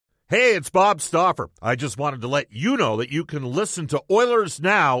Hey, it's Bob Stauffer. I just wanted to let you know that you can listen to Oilers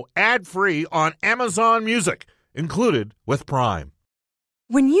Now ad-free on Amazon Music, included with Prime.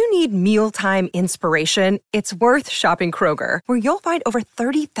 When you need mealtime inspiration, it's worth shopping Kroger, where you'll find over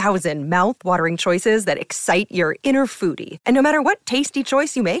 30,000 mouth-watering choices that excite your inner foodie. And no matter what tasty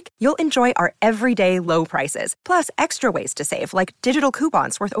choice you make, you'll enjoy our everyday low prices, plus extra ways to save, like digital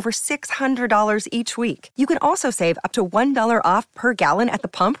coupons worth over $600 each week. You can also save up to $1 off per gallon at the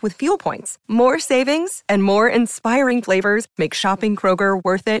pump with fuel points. More savings and more inspiring flavors make shopping Kroger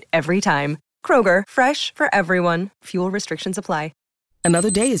worth it every time. Kroger, fresh for everyone. Fuel restrictions apply.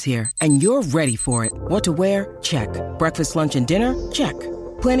 Another day is here, and you're ready for it. What to wear? Check. Breakfast, lunch, and dinner? Check.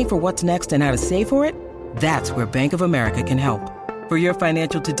 Planning for what's next and how to save for it? That's where Bank of America can help. For your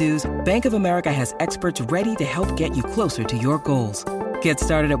financial to-dos, Bank of America has experts ready to help get you closer to your goals. Get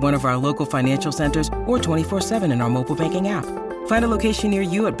started at one of our local financial centers or 24/7 in our mobile banking app. Find a location near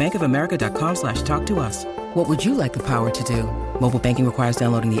you at bankofamerica.com/talktous. What would you like the power to do? Mobile banking requires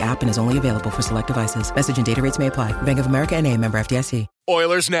downloading the app and is only available for select devices. Message and data rates may apply. Bank of America N.A., member FDIC.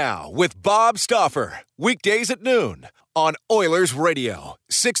 Oilers Now with Bob Stauffer. Weekdays at noon on Oilers Radio,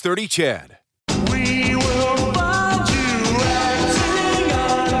 630 CHED. We will find you acting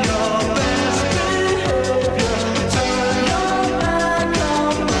on your best behavior. Turn your back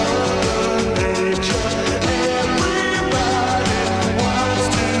on Mother Nature. Everybody wants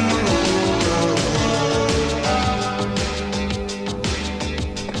to.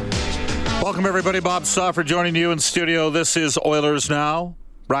 Welcome, everybody. Bob Stauffer joining you in studio. This is Oilers Now,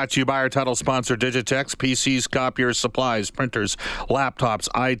 brought to you by our title sponsor, Digitex. PCs, copiers, supplies, printers, laptops,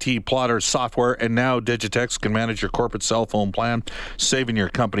 IT, plotters, software, and now Digitex can manage your corporate cell phone plan, saving your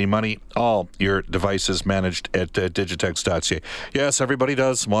company money. All your devices managed at digitex.ca. Yes, everybody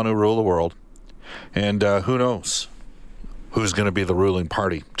does want to rule the world. And who knows who's going to be the ruling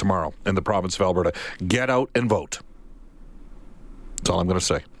party tomorrow in the province of Alberta. Get out and vote. That's all I'm going to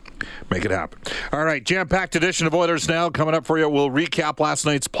say. Make it happen. All right, jam-packed edition of Oilers Now coming up for you. We'll recap last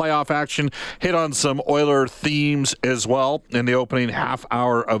night's playoff action, hit on some Oiler themes as well in the opening half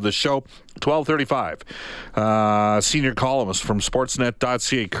hour of the show. 12:35. Senior columnist from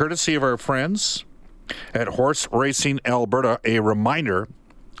Sportsnet.ca, courtesy of our friends at Horse Racing Alberta. A reminder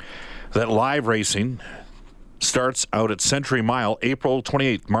that live racing starts out at Century Mile, April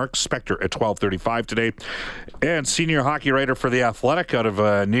 28th. Mark Spector at 12:35 today. And senior hockey writer for The Athletic out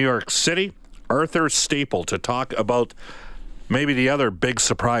of New York City, Arthur Staple, to talk about maybe the other big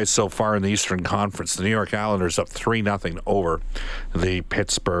surprise so far in the Eastern Conference. The New York Islanders up 3-0 over the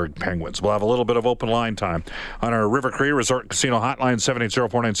Pittsburgh Penguins. We'll have a little bit of open line time on our River Cree Resort Casino hotline,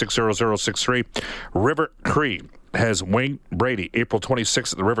 780-496-0063. River Cree has Wayne Brady, April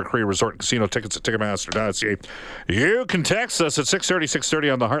 26th at the River Cree Resort Casino. Tickets at Ticketmaster.ca. You can text us at 630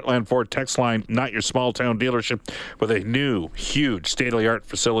 on the Heartland Ford text line, not your small town dealership, with a new, huge, state-of-the-art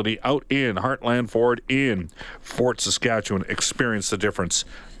facility out in Heartland Ford in Fort Saskatchewan. Experience the difference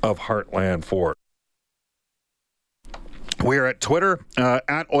of Heartland Ford. We're at Twitter,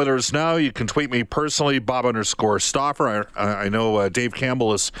 at Oilers Now. You can tweet me personally, Bob_Stauffer. I know Dave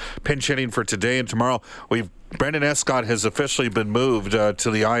Campbell is pinch hitting for today and tomorrow. Brendan Escott has officially been moved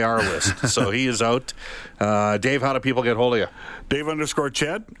to the IR list, so he is out. Dave, how do people get hold of you?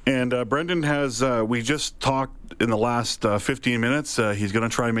 Dave_Ched. And Brendan has, we just talked in the last 15 minutes. He's going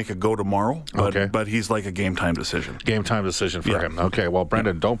to try and make a go tomorrow, but he's like a game time decision. Game time decision for him. Okay, well,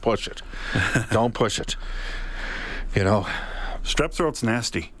 Brendan, don't push it. Don't push it. You know, strep throat's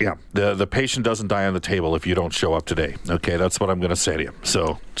nasty. Yeah, the patient doesn't die on the table if you don't show up today. Okay, that's what I'm going to say to you.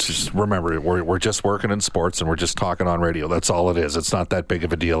 So just remember, we're just working in sports and we're just talking on radio. That's all it is. It's not that big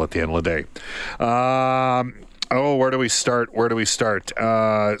of a deal at the end of the day. Where do we start?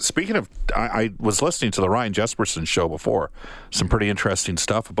 Speaking of, I was listening to the Ryan Jesperson show before. Some pretty interesting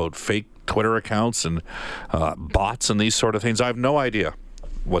stuff about fake Twitter accounts and bots and these sort of things. I have no idea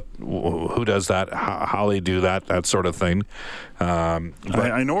who does that, how they do that sort of thing. But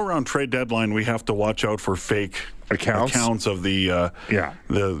I know around trade deadline we have to watch out for fake accounts of the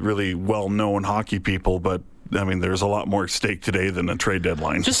really well-known hockey people, but I mean, there's a lot more at stake today than a trade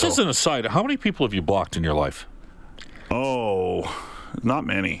deadline. Just as an aside, how many people have you blocked in your life? Oh, not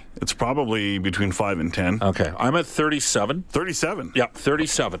many. It's probably between 5 and 10. Okay, I'm at 37. 37? Yeah,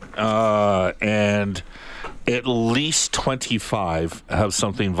 37. And at least 25 have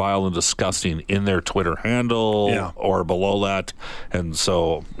something vile and disgusting in their Twitter handle or below that. And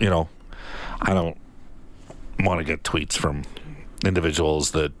so, I don't want to get tweets from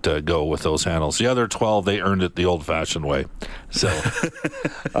individuals that go with those handles. The other 12, they earned it the old-fashioned way. So,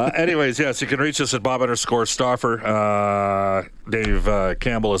 anyways, yes, you can reach us at Bob_Stauffer. Dave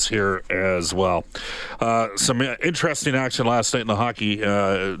Campbell is here as well. Some interesting action last night in the hockey.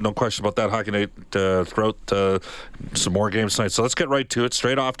 No question about that. Hockey night throughout some more games tonight. So let's get right to it.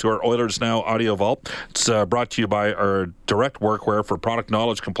 Straight off to our Oilers Now audio vault. It's brought to you by our Direct Workwear for product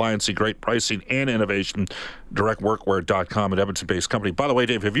knowledge, compliancy, great pricing, and innovation. DirectWorkwear.com, an Edmonton-based company. By the way,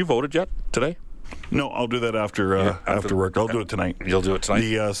 Dave, have you voted yet today? No, I'll do that after work. I'll do it tonight. You'll do it tonight?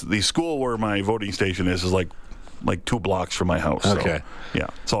 The school where my voting station is like 2 blocks from my house. Okay. So, yeah,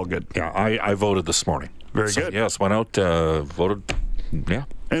 it's all good. Yeah, I voted this morning. Very good. Yes, went out, voted. Yeah.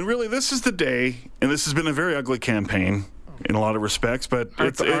 And really, this is the day, and this has been a very ugly campaign in a lot of respects, but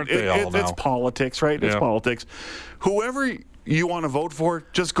Aren't they all it's now? politics, right? Yeah. It's politics. Whoever you want to vote for,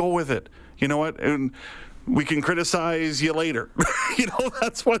 just go with it. You know what? And we can criticize you later.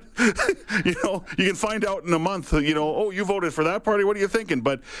 That's what, you can find out in a month, oh, you voted for that party. What are you thinking?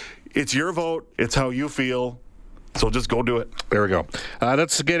 But it's your vote. It's how you feel. So just go do it. There we go.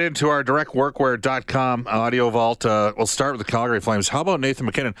 Let's get into our directworkwear.com audio vault. We'll start with the Calgary Flames. How about Nathan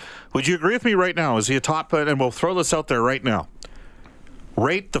MacKinnon? Would you agree with me right now? Is he a top, and we'll throw this out there right now.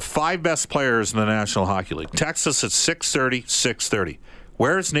 Rate the 5 best players in the National Hockey League. Text us at 630-630.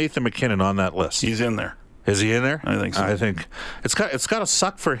 Where's Nathan MacKinnon on that list? He's in there. Is he in there? I think so. I think it's got to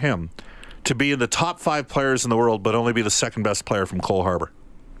suck for him to be in the top 5 players in the world, but only be the second best player from Cole Harbour.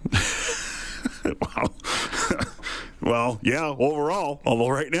 Well, yeah, overall. Although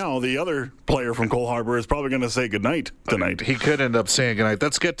right now, the other player from Cole Harbour is probably going to say goodnight tonight. He could end up saying goodnight.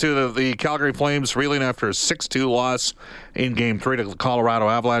 Let's get to the Calgary Flames reeling after a 6-2 loss in Game 3 to the Colorado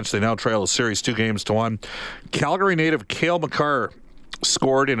Avalanche. They now trail the series 2-1. Calgary native Cale Makar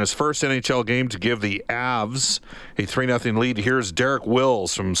scored in his first NHL game to give the Avs a 3-0 lead. Here's Derek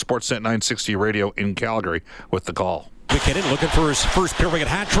Wills from Sportsnet 960 Radio in Calgary with the call. MacKinnon looking for his first period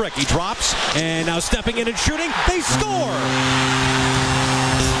hat trick. He drops, and now stepping in and shooting. They score!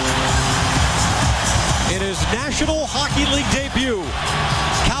 In his National Hockey League debut,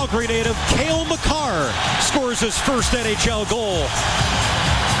 Calgary native Cale Makar scores his first NHL goal.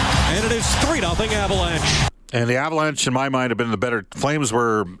 And it is 3-0 Avalanche. And the Avalanche, in my mind, have been the better. Flames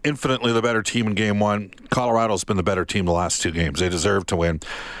were infinitely the better team in Game 1. Colorado's been the better team the last 2 games. They deserve to win.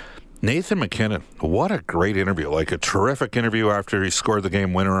 Nathan MacKinnon, what a great interview. Like a terrific interview after he scored the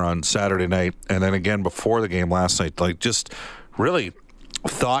game winner on Saturday night. And then again before the game last night. Like just really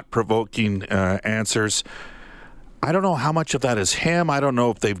thought-provoking answers. I don't know how much of that is him. I don't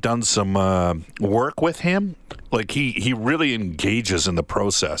know if they've done some work with him. Like he really engages in the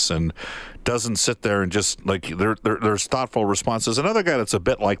process and doesn't sit there and just like there's thoughtful responses. Another guy that's a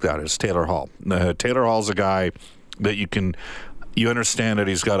bit like that is Taylor Hall. Taylor Hall's a guy that you understand that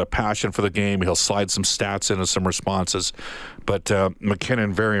he's got a passion for the game. He'll slide some stats into some responses. But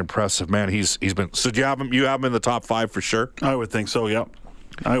MacKinnon, very impressive, man. He's been. So do you have him in the top 5 for sure? I would think so. Yep,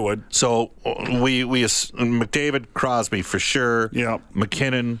 I would. So we McDavid, Crosby for sure. Yep.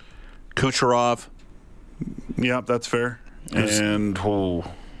 MacKinnon, Kucherov. Yep, that's fair. And oh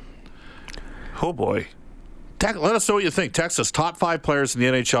boy. Let us know what you think. Text us top 5 players in the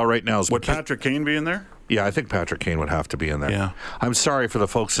NHL right now. Would Patrick Kane be in there? Yeah, I think Patrick Kane would have to be in there. Yeah. I'm sorry for the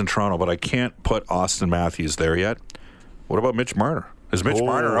folks in Toronto, but I can't put Austin Matthews there yet. What about Mitch Marner? Has Mitch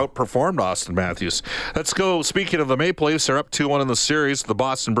Marner outperformed Austin Matthews? Let's go. Speaking of the Maple Leafs, they're up 2-1 in the series. The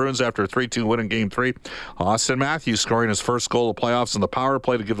Boston Bruins after a 3-2 win in Game 3. Austin Matthews scoring his first goal of playoffs in the power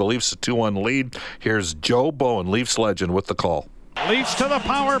play to give the Leafs a 2-1 lead. Here's Joe Bowen, Leafs legend, with the call. Leafs to the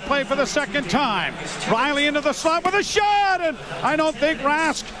power play for the second time. Riley into the slot with a shot, and I don't think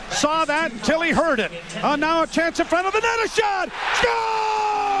Rask saw that until he heard it. Now a chance in front of the net, a shot!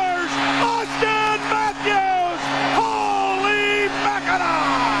 Scores! Austin Matthews! Holy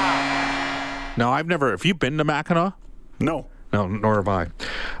Mackinac! Now, have you been to Mackinac? No. No, nor have I.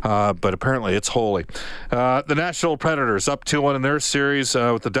 But apparently it's holy. The Nashville Predators up 2-1 in their series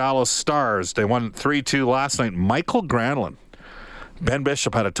with the Dallas Stars. They won 3-2 last night. Michael Granlund. Ben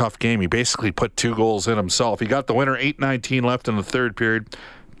Bishop had a tough game. He basically put 2 goals in himself. He got the winner, 8:19 left in the third period.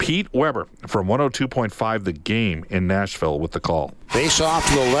 Pete Weber from 102.5 The Game in Nashville with the call. Face off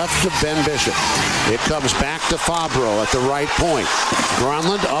to the left of Ben Bishop. It comes back to Fabro at the right point.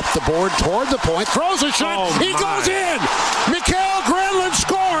 Granlund up the board toward the point. Throws a shot. He goes in. Mikael Granlund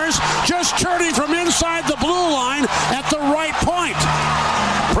scores, just turning from inside the blue line at the right point.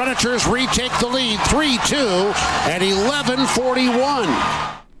 Predators retake the lead 3-2 at 11:41.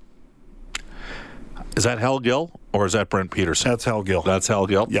 Is that Hal Gill or is that Brent Peterson? That's Hal Gill. That's Hal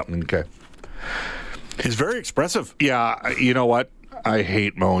Gill? Yep. Okay. He's very expressive. Yeah, you know what? I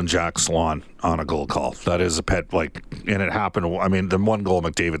hate mowing Jack's lawn on a goal call. That is a pet, and it happened. I mean, the one goal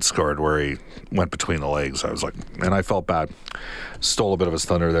McDavid scored where he went between the legs, I was like, and I felt bad. Stole a bit of his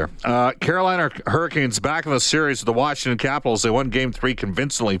thunder there. Carolina Hurricanes back in the series with the Washington Capitals. They won Game 3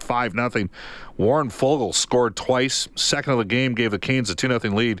 convincingly, 5-0. Warren Foegele scored twice. Second of the game gave the Canes a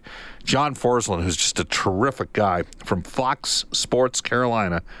 2-0 lead. John Forsland, who's just a terrific guy from Fox Sports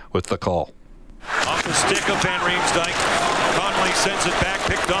Carolina, with the call. Off the stick of Van Riemsdyk. Connolly sends it back,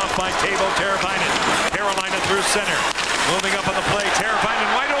 picked off by Teuvo Teravainen. Carolina through center. Moving up on the play.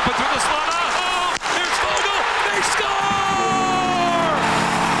 Teravainen wide open through the slot. Oh, there's Foegele. They score!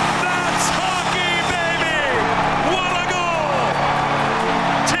 That's hockey, baby! What a goal!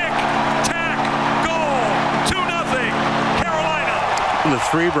 Tick, tack, goal. 2-0, Carolina. The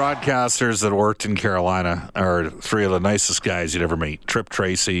three broadcasters that worked in Carolina are three of the nicest guys you'd ever meet. Trip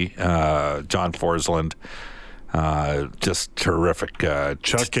Tracy, John Forsland, just terrific.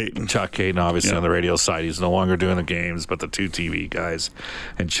 Chuck Caton. Chuck Caton, obviously, on the radio side. He's no longer doing the games, but the two TV guys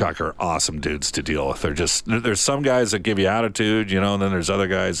and Chuck are awesome dudes to deal with. There's some guys that give you attitude, and then there's other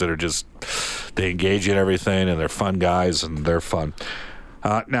guys that are just, they engage you in everything, and they're fun guys, and they're fun.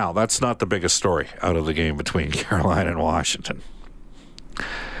 Now, that's not the biggest story out of the game between Carolina and Washington.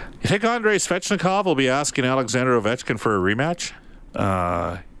 You think Andrei Svechnikov will be asking Alexander Ovechkin for a rematch?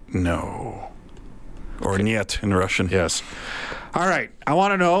 No. Or niet in Russian. Yes. All right. I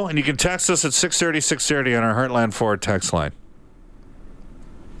want to know, and you can text us at 630-630 on our Heartland Ford text line.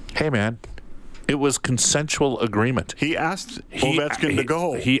 Hey, man. It was consensual agreement. He asked Ovechkin to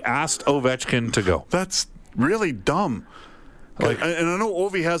go. He asked Ovechkin to go. That's really dumb. And I know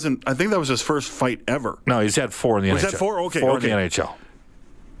Ovi hasn't, I think that was his first fight ever. No, he's had 4 in the NHL. Was that 4? Okay. 4 in the NHL.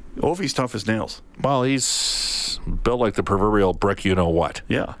 Ovi's tough as nails. Well, he's built like the proverbial brick you-know-what.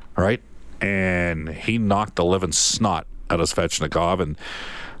 Yeah. Right? And he knocked the living snot out of Svechnikov, and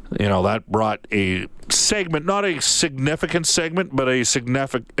that brought a segment, not a significant segment, but a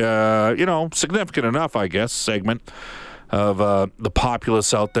significant enough, I guess, segment of the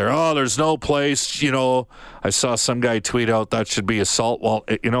populace out there. Oh, there's no place, I saw some guy tweet out that should be assault. Well,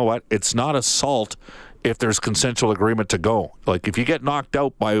 you know what? It's not assault if there's consensual agreement to go. Like, if you get knocked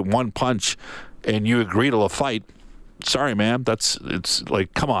out by one punch and you agree to a fight, sorry, man, it's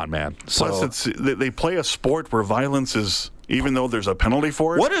like, come on, man. Plus, they play a sport where violence is, even though there's a penalty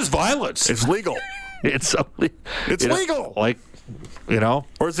for it. What is violence? It's legal. It's legal. Or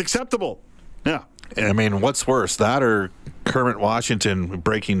it's acceptable. Yeah. I mean, what's worse, that or Kermit Washington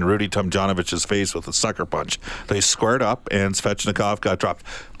breaking Rudy Tomjanovich's face with a sucker punch? They squared up, and Svechnikov got dropped.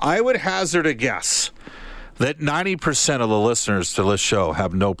 I would hazard a guess that 90% of the listeners to this show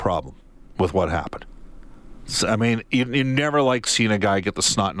have no problem with what happened. So, I mean, you never seeing a guy get the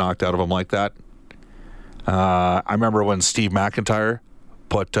snot knocked out of him like that. I remember when Steve McIntyre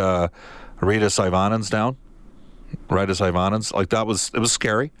put Rytas Ivanins down. Rytas Ivanins. It was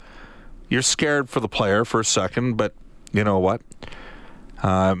scary. You're scared for the player for a second, but you know what?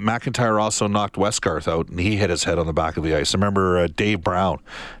 McIntyre also knocked Westgarth out, and he hit his head on the back of the ice. I remember Dave Brown.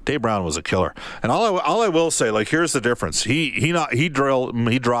 Dave Brown was a killer. And all I will say, here's the difference. He drilled him,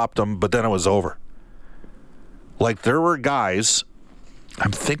 he dropped him, but then it was over. There were guys,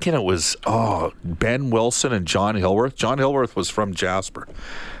 I'm thinking it was Ben Wilson and John Hillworth. John Hillworth was from Jasper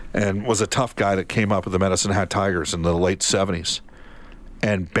and was a tough guy that came up with the Medicine Hat Tigers in the late 70s.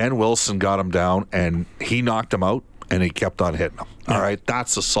 And Ben Wilson got him down, and he knocked him out, and he kept on hitting him. All right,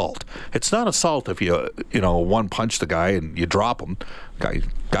 that's assault. It's not assault if you one punch the guy and you drop him. Guy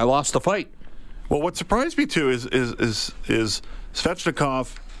lost the fight. Well, what surprised me too is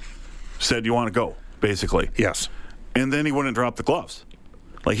Svechnikov said, "You want to go?" Basically, yes. And then he wouldn't drop the gloves.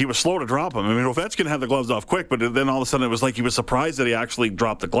 He was slow to drop them. I mean, Ovechkin had the gloves off quick, but then all of a sudden it was he was surprised that he actually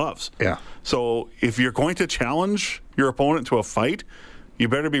dropped the gloves. Yeah. So if you're going to challenge your opponent to a fight, you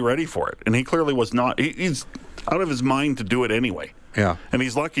better be ready for it. And he clearly was not. He's out of his mind to do it anyway. Yeah. And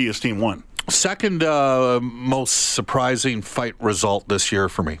he's lucky his team won. Second most surprising fight result this year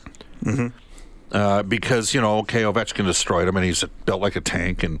for me. Mm-hmm. Because, Ovechkin destroyed him, and he's built like a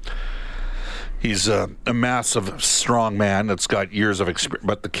tank, and he's a massive, strong man that's got years of experience.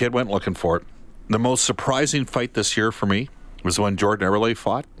 But the kid went looking for it. The most surprising fight this year for me was when Jordan Eberle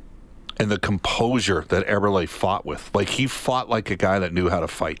fought. And the composure that Eberle fought with. He fought like a guy that knew how to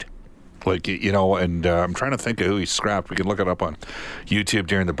fight. And I'm trying to think of who he scrapped. We can look it up on YouTube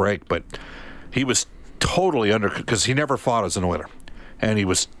during the break. But he was totally because he never fought as an Oiler. And he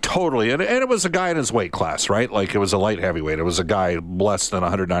was totally, and it was a guy in his weight class, right? It was a light heavyweight. It was a guy less than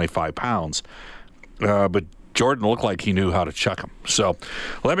 195 pounds. But Jordan looked like he knew how to chuck him. So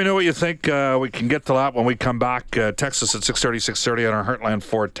let me know what you think. We can get to that when we come back. Text us at 630 on our Heartland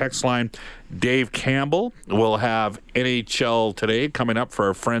Ford text line. Dave Campbell will have NHL Today coming up for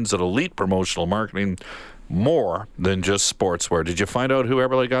our friends at Elite Promotional Marketing. More than just sportswear. Did you find out who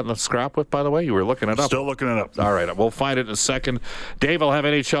Eberle got in the scrap with, by the way? You were looking it up. Still looking it up. All right, we'll find it in a second. Dave will have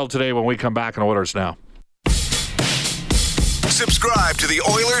NHL Today when we come back on Oilers Now. Subscribe to the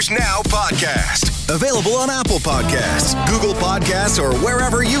Oilers Now podcast. Available on Apple Podcasts, Google Podcasts, or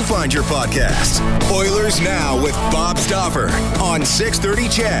wherever you find your podcasts. Oilers Now with Bob Stauffer on 630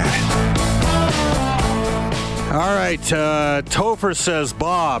 CHED. All right, Topher says,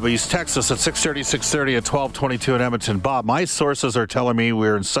 Bob, he's texted us at 630 at 1222 in Edmonton. Bob, my sources are telling me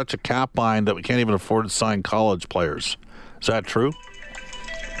we're in such a cap bind that we can't even afford to sign college players. Is that true?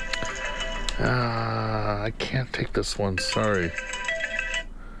 I can't take this one. Sorry.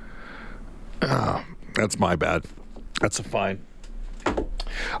 That's my bad. That's a fine.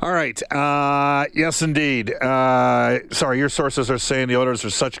 All right. Yes, indeed. Sorry, your sources are saying the Oilers are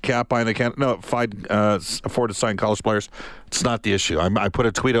such a cap bind they can't afford to sign college players. It's not the issue. I put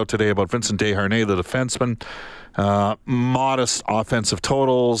a tweet out today about Vincent Desharnais, the defenseman. Modest offensive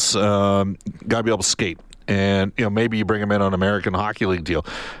totals. Got to be able to skate. And, maybe you bring him in on an American Hockey League deal.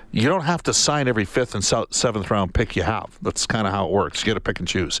 You don't have to sign every 5th and 7th round pick you have. That's kind of how it works. You got to pick and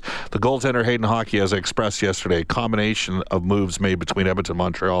choose. The goaltender, Hayden Hockey, as I expressed yesterday, a combination of moves made between Edmonton and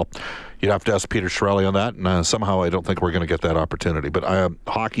Montreal. You'd have to ask Peter Chiarelli on that, and somehow I don't think we're going to get that opportunity. But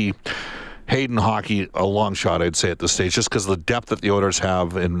Hayden Hockey, a long shot, I'd say, at this stage, just because of the depth that the Oilers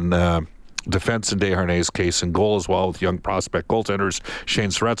have in defense in Desharnais' case, and goal as well with young prospect goaltenders.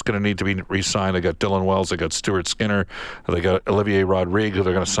 Shane Surratt's going to need to be re-signed. They got Dylan Wells. They got Stuart Skinner. They got Olivier Rodrigue, who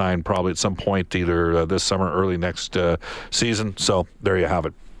they're going to sign probably at some point, either this summer or early next season. So there you have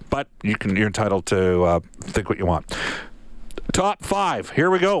it. But you're entitled to think what you want. Top 5. Here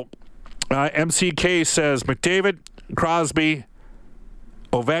we go. MCK says McDavid, Crosby,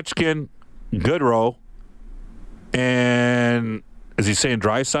 Ovechkin, Goodrow, and is he saying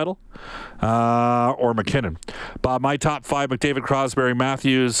Draisaitl? Or McKinnon? Bob, my top 5, McDavid, Crosby,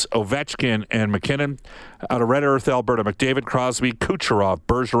 Matthews, Ovechkin, and McKinnon. Out of Red Earth, Alberta, McDavid, Crosby, Kucherov,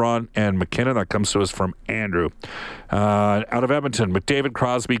 Bergeron, and McKinnon. That comes to us from Andrew. Out of Edmonton, McDavid,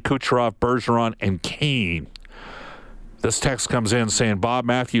 Crosby, Kucherov, Bergeron, and Kane. This text comes in saying, Bob,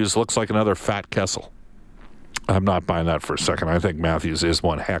 Matthews looks like another fat Kessel. I'm not buying that for a second. I think Matthews is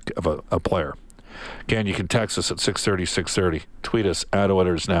one heck of a player. Again, you can text us at 630. Tweet us at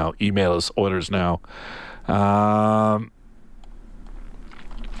Oilers Now. Email us, Oilers Now.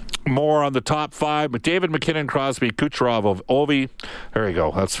 More on the top 5. McDavid, McKinnon, Crosby, Kucherov, Ovi. There you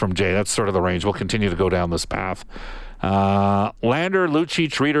go. That's from Jay. That's sort of the range. We'll continue to go down this path. Lander,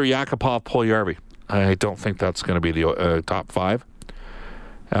 Lucic, Reeder, Yakupov, Puljujarvi. I don't think that's going to be the top 5.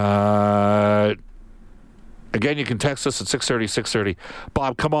 Again, you can text us at 630.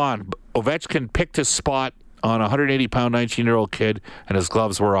 Bob, come on. Ovechkin picked his spot on a 180-pound 19-year-old kid, and his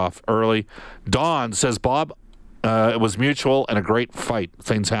gloves were off early. Don says, Bob, it was mutual and a great fight.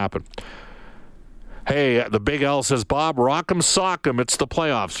 Things happen. Hey, the Big L says, Bob, rock 'em, sock 'em. It's the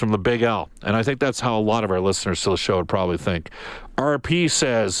playoffs from the Big L. And I think that's how a lot of our listeners to the show would probably think. RP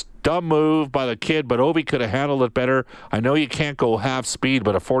says, dumb move by the kid, but Ovi could have handled it better. I know you can't go half speed,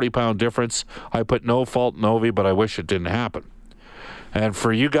 but a 40-pound difference. I put no fault in Ovi, but I wish it didn't happen. And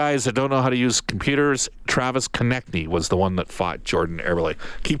for you guys that don't know how to use computers, Travis Konechny was the one that fought Jordan Eberle.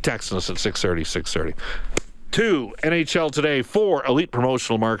 Keep texting us at 630. 2, NHL Today. 4, Elite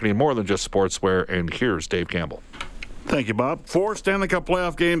Promotional Marketing, more than just sportswear. And here's Dave Campbell. Thank you, Bob. 4 Stanley Cup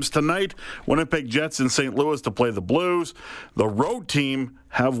playoff games tonight. Winnipeg Jets in St. Louis to play the Blues. The road team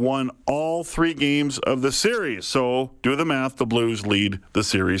have won all 3 games of the series. So do the math. The Blues lead the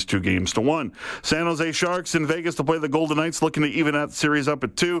series 2-1. San Jose Sharks in Vegas to play the Golden Knights, looking to even that series up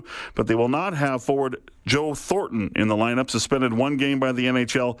at 2, but they will not have forward Joe Thornton in the lineup, suspended 1 game by the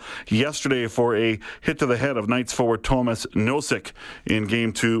NHL yesterday for a hit to the head of Knights forward Thomas Nosek in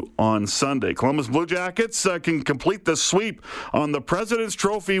Game 2 on Sunday. Columbus Blue Jackets can complete the sweep on the President's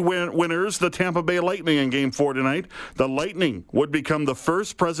Trophy winners, the Tampa Bay Lightning, in Game 4 tonight. The Lightning would become the first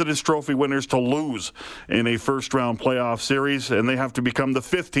President's Trophy winners to lose in a first-round playoff series, and they have to become the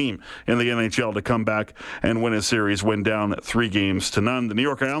 5th team in the NHL to come back and win a series, win down 3-0. The New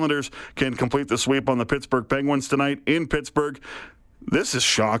York Islanders can complete the sweep on the Pittsburgh Penguins tonight in Pittsburgh. This is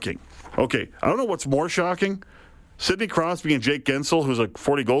shocking. Okay, I don't know what's more shocking. Sidney Crosby and Jake Gensel, who's a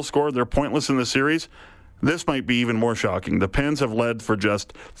 40-goal scorer, they're pointless in the series. This might be even more shocking. The Pens have led for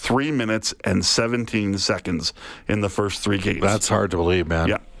just 3 minutes and 17 seconds in the first 3 games. That's hard to believe, man.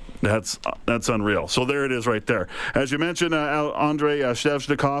 Yeah. That's unreal. So there it is right there. As you mentioned, Andrei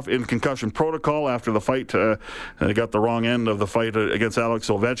Svechnikov in concussion protocol after the fight. They got the wrong end of the fight against Alex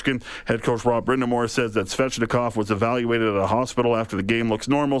Ovechkin. Head coach Rob Brindamore says that Svechnikov was evaluated at a hospital after the game. Looks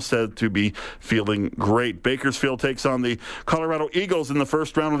normal, said to be feeling great. Bakersfield takes on the Colorado Eagles in the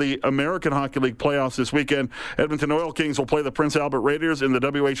first round of the American Hockey League playoffs this weekend. Edmonton Oil Kings will play the Prince Albert Raiders in the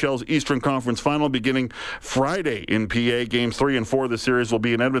WHL's Eastern Conference Final beginning Friday in PA. Games 3 and 4 of the series will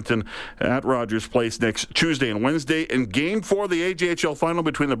be in Edmonton at Rogers Place next Tuesday and Wednesday. And Game 4 of the AJHL Final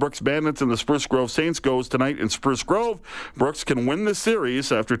between the Brooks Bandits and the Spruce Grove Saints goes tonight in Spruce Grove. Brooks can win this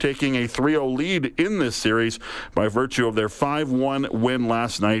series after taking a 3-0 lead in this series by virtue of their 5-1 win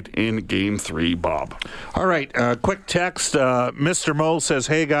last night in Game 3, Bob. All right, quick text. Mr. Mo says,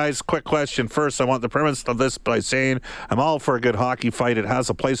 hey guys, quick question. First, I want the premise of this by saying I'm all for a good hockey fight. It has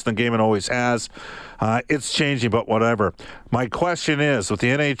a place in the game and always has. It's changing, but whatever. My question is, with the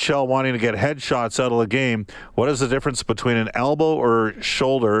NHL wanting to get headshots out of the game, what is the difference between an elbow or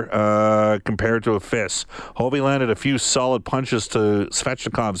shoulder compared to a fist? Hovey landed a few solid punches to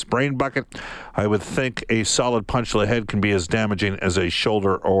Svechnikov's brain bucket. I would think a solid punch to the head can be as damaging as a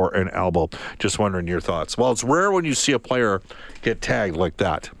shoulder or an elbow. Just wondering your thoughts. Well, it's rare when you see a player get tagged like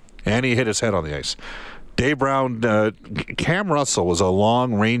that, and he hit his head on the ice. Dave Brown, Cam Russell was a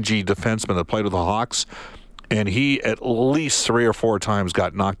long, rangy defenseman that played with the Hawks, and he at least 3 or 4 times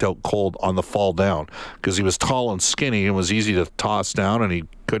got knocked out cold on the fall down because he was tall and skinny and was easy to toss down, and he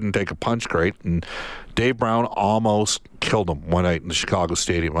couldn't take a punch great. And Dave Brown almost killed him one night in the Chicago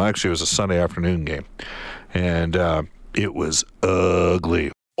Stadium. Well, actually, it was a Sunday afternoon game, and it was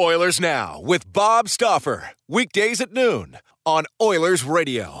ugly. Oilers Now with Bob Stauffer. Weekdays at noon on Oilers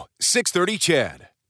Radio, 630 CHED.